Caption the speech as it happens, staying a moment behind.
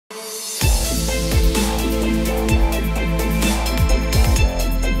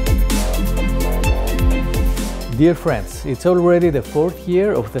Dear friends, it's already the 4th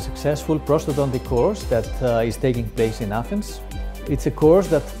year of the successful prosthodontic course that is taking place in Athens. It's a course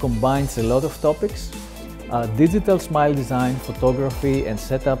that combines a lot of topics: digital smile design, photography and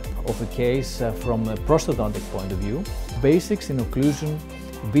setup of a case from a prosthodontic point of view, basics in occlusion,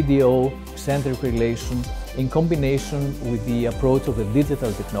 video, centric relation in combination with the approach of the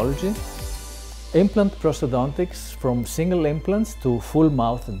digital technology, implant prosthodontics from single implants to full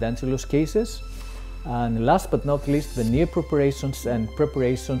mouth dentulous cases, and last but not least, the near preparations and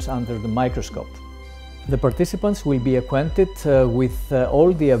preparations under the microscope. The participants will be acquainted with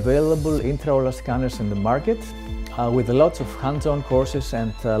all the available intraoral scanners in the market, with lots of hands-on courses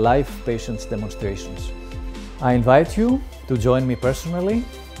and live patients demonstrations. I invite you to join me personally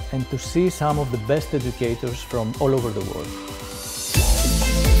and to see some of the best educators from all over the world.